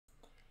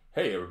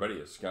Hey everybody,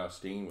 it's Scott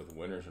Steen with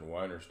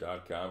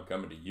winnersandwhiners.com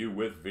coming to you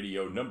with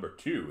video number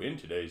 2 in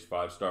today's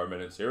 5-Star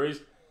Minute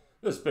series.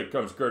 This pick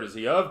comes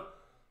courtesy of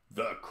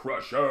the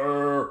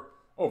Crusher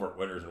over at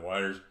Winners and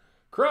Whiners.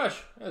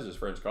 Crush, as his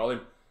friends call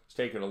him, is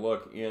taking a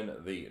look in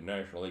the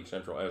National League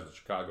Central as the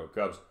Chicago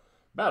Cubs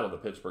battle the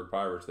Pittsburgh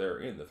Pirates there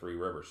in the Three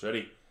River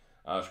City.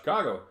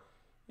 Chicago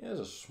is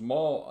a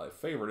small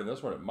favorite in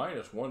this one at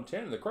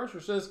 -110. And the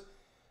Crusher says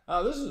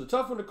this is a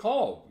tough one to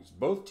call because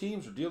both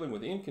teams are dealing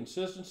with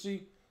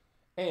inconsistency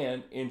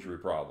and injury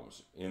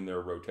problems in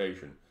their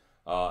rotation.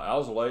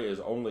 Alzolay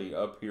is only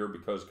up here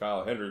because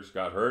Kyle Hendricks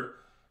got hurt,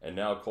 and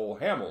now Cole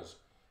Hamels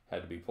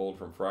had to be pulled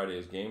from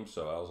Friday's game,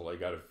 so Alzolay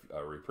got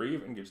a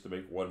reprieve and gets to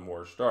make one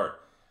more start.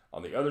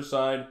 On the other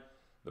side,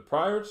 the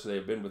Pirates,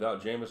 they've been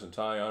without Jameson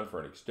Taillon for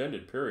an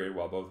extended period,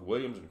 while both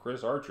Williams and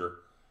Chris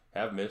Archer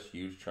have missed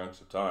huge chunks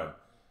of time.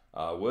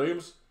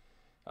 Williams,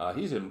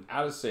 he's been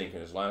out of sync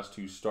in his last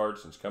 2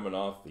 starts since coming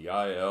off the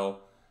IL,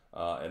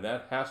 and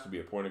that has to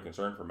be a point of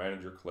concern for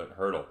manager Clint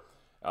Hurdle.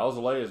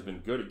 Alzolay has been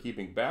good at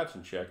keeping bats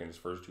in check in his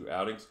first 2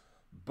 outings,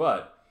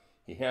 but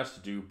he has to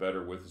do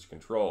better with his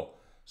control.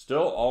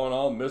 Still, all in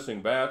all,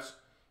 missing bats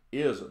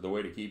is the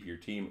way to keep your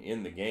team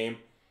in the game,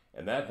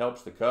 and that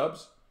helps the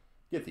Cubs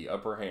get the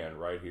upper hand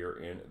right here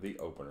in the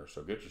opener.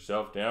 So get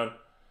yourself down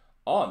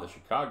on the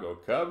Chicago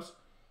Cubs,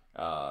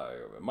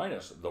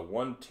 minus the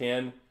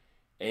 110,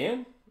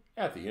 and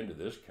at the end of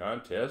this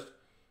contest,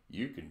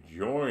 you can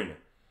join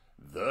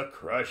the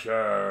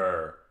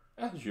Crusher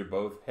as you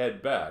both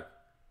head back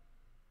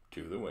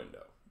to the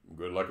window.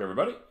 Good luck,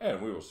 everybody,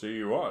 and we will see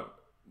you on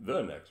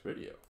the next video.